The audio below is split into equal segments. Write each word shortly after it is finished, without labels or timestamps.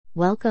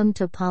Welcome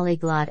to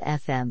Polyglot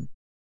FM.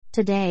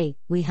 Today,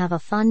 we have a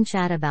fun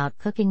chat about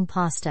cooking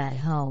pasta at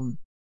home.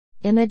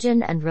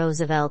 Imogen and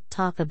Roosevelt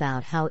talk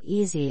about how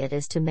easy it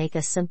is to make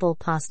a simple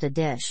pasta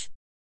dish.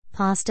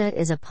 Pasta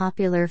is a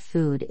popular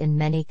food in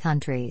many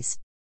countries.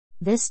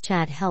 This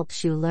chat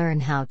helps you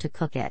learn how to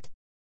cook it.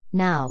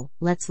 Now,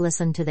 let's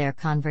listen to their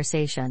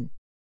conversation.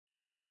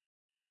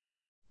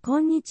 こ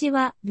んにち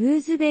は、ル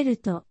ーズベル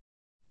ト。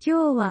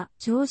今日は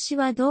調子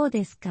はどう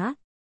ですか?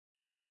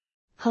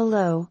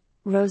 Hello,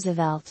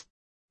 Roosevelt.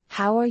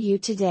 How are you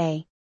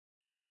today?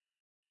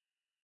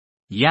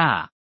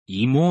 やあ、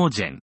イモー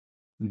ジェン。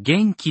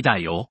元気だ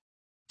よ。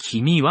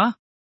君は?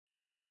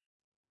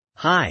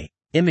 Hi,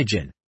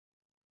 Imogen.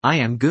 I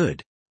am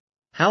good.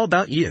 How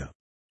about you?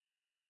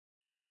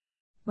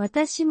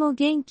 私も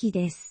元気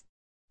です。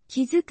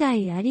気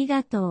遣いあり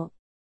がとう。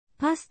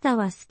パスタ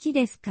は好き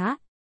ですか?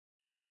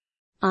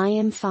 I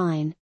am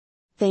fine.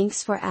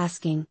 Thanks for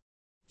asking.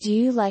 Do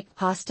you like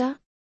pasta?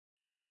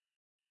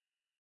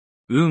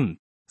 うん、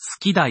好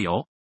きだ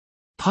よ。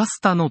パ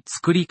スタの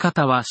作り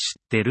方は知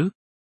ってる?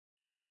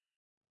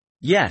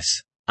 Yes,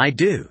 I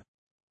do.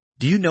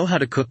 Do you know how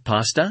to cook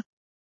pasta?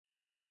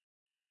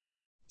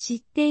 知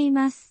ってい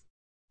ます。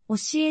教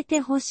え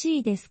てほし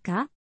いです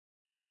か?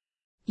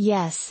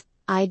 Yes,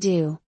 I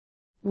do.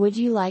 Would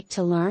you like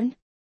to learn?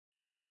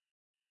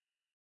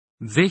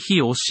 ぜひ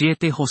教え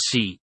てほし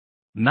い。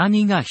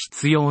何が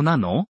必要な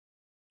の?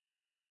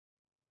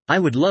 I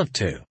would love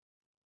to.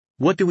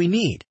 What do we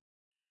need?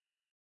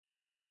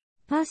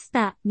 パス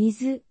タ、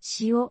水、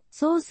塩、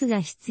ソース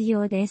が必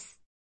要です。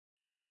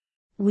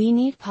We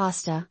need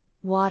pasta,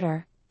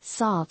 water,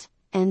 salt,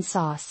 and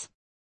sauce.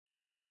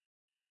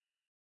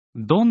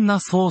 どんな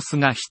ソース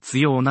が必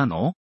要な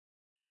の?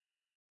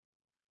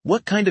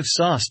 What kind of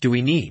sauce do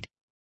we need?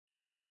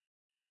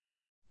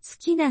 好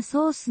きな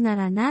ソースな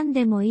ら何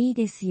でもいい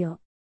ですよ。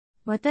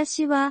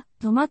私は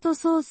トマト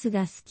ソース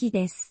が好き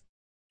です。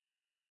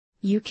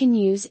You can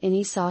use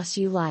any sauce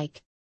you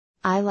like.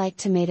 I like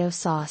tomato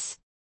sauce.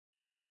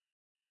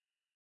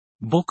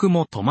 僕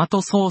もトマ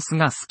トソース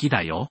が好き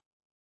だよ。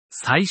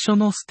最初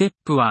のステッ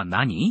プは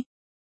何?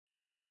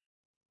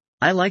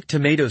 I like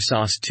tomato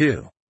sauce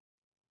too.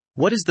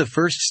 What is the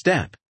first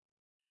step?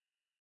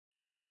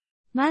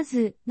 ま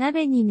ず、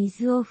鍋に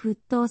水を沸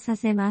騰さ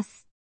せま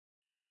す。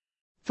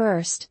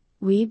First,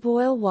 we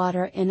boil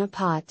water in a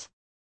pot.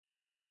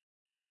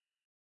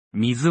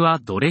 水は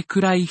どれ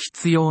くらい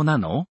必要な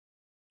の?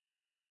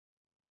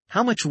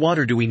 How much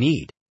water do we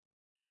need?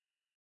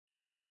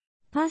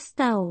 パス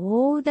タ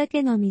を覆うだ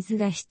けの水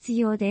が必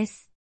要で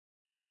す。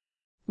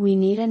We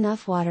need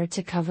enough water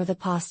to cover the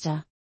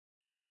pasta.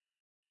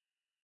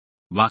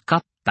 わか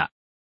った。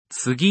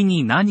次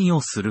に何を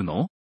する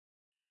の?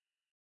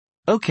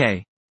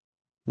 Okay.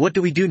 What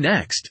do we do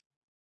next?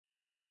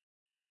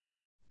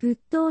 沸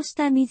騰し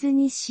た水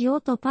に塩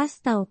とパ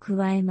スタを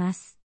加えま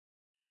す。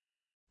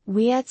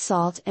We add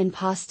salt and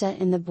pasta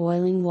in the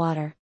boiling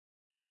water.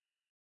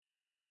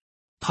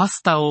 パ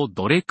スタを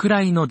どれく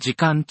らいの時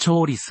間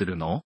調理する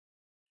の?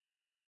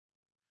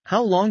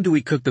 How long do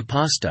we cook the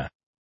pasta?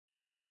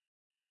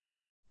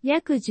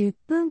 約10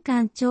分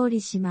間調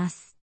理しま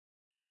す。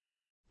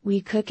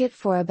We cook it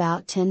for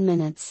about 10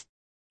 minutes.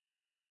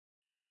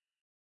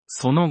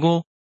 その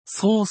後、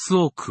ソース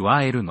を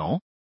加える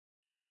の?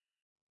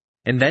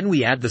 And then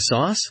we add the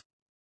sauce?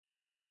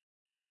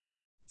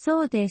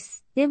 そうで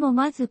す。でも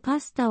まずパ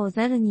スタを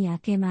ザルにあ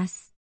けま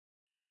す。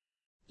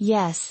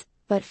Yes,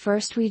 but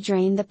first we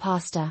drain the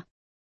pasta.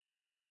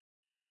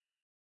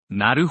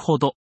 なるほ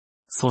ど。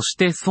そし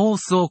てソー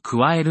スを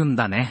加えるん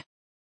だね。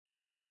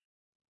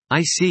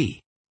I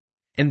see.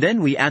 And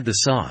then we add the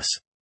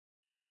sauce.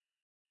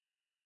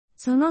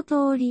 その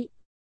通り。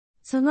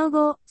その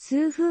後、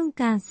数分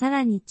間さ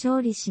らに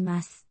調理し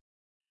ます。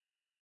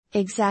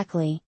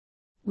Exactly.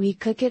 We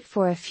cook it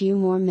for a few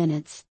more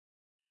minutes.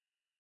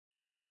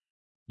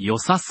 良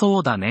さそ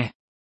うだね。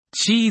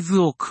チーズ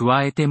を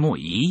加えても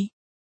いい?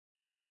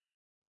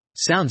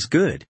 Sounds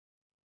good.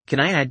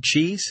 Can I add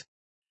cheese?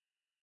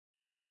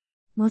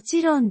 も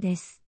ちろんで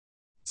す。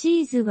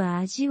チーズは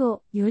味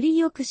をより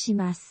良くし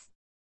ます。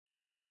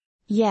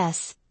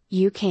Yes,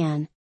 you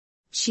can.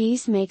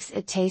 Cheese makes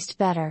it taste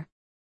better.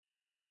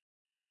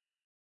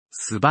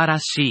 素晴ら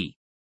しい。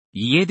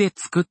家で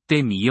作っ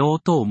てみよう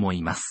と思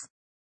います。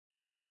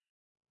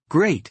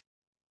Great.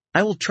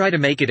 I will try to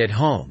make it at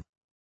home.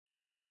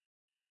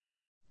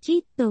 き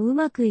っとう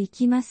まくい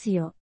きます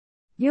よ。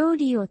料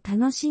理を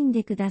楽しん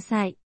でくだ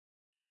さい。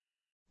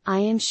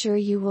I am sure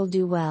you will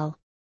do well.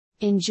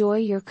 Enjoy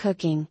your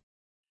cooking.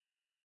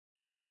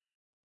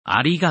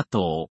 ありが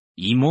とう、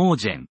イモー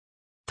ジェン。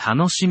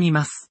楽しみ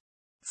ます。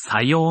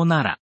さよう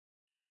なら。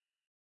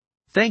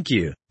Thank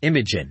you,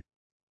 Imogen.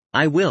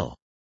 I will.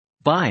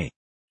 Bye.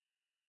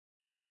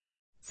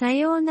 さ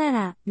ような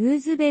ら、ルー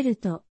ズベル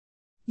ト。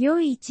良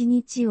い一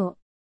日を。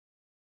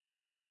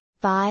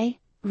Bye,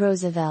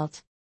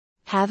 Roosevelt.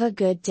 Have a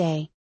good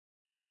day.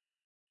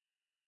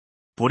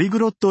 ポリグ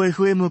ロット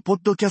FM ポッ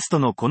ドキャスト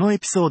のこのエ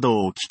ピソード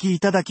をお聞きい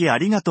ただきあ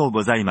りがとう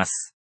ございま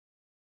す。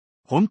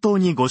本当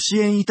にご支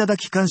援いただ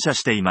き感謝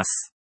していま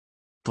す。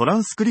トラ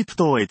ンスクリプ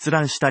トを閲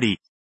覧したり、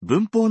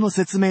文法の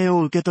説明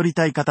を受け取り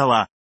たい方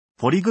は、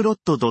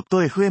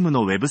polyglot.fm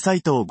のウェブサ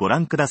イトをご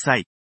覧くださ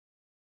い。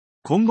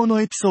今後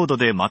のエピソード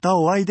でまた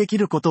お会いでき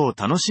ることを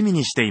楽しみ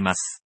にしていま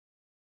す。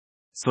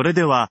それ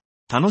では、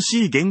楽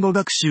しい言語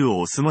学習を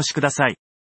お過ごしください。